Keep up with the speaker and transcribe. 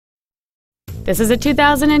This is a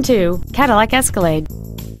 2002 Cadillac Escalade.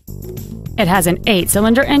 It has an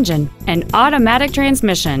 8-cylinder engine, an automatic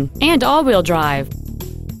transmission, and all-wheel drive.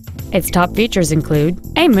 Its top features include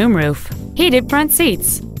a moonroof, heated front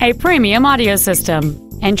seats, a premium audio system,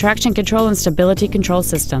 and traction control and stability control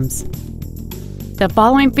systems. The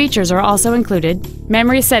following features are also included: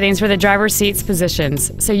 memory settings for the driver's seat's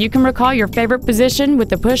positions, so you can recall your favorite position with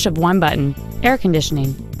the push of one button, air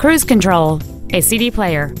conditioning, cruise control, a CD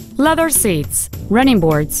player, leather seats, running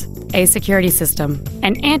boards, a security system,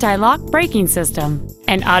 an anti-lock braking system,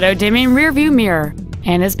 an auto-dimming rear-view mirror,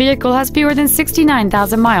 and this vehicle has fewer than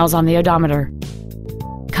 69,000 miles on the odometer.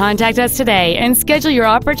 Contact us today and schedule your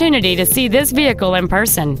opportunity to see this vehicle in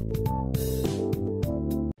person.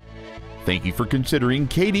 Thank you for considering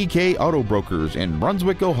KDK Auto Brokers in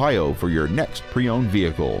Brunswick, Ohio for your next pre-owned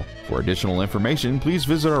vehicle. For additional information, please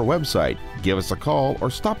visit our website, give us a call,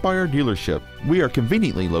 or stop by our dealership. We are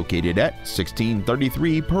conveniently located at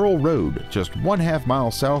 1633 Pearl Road, just 1/2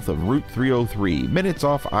 mile south of Route 303, minutes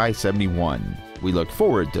off I-71. We look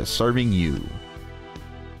forward to serving you.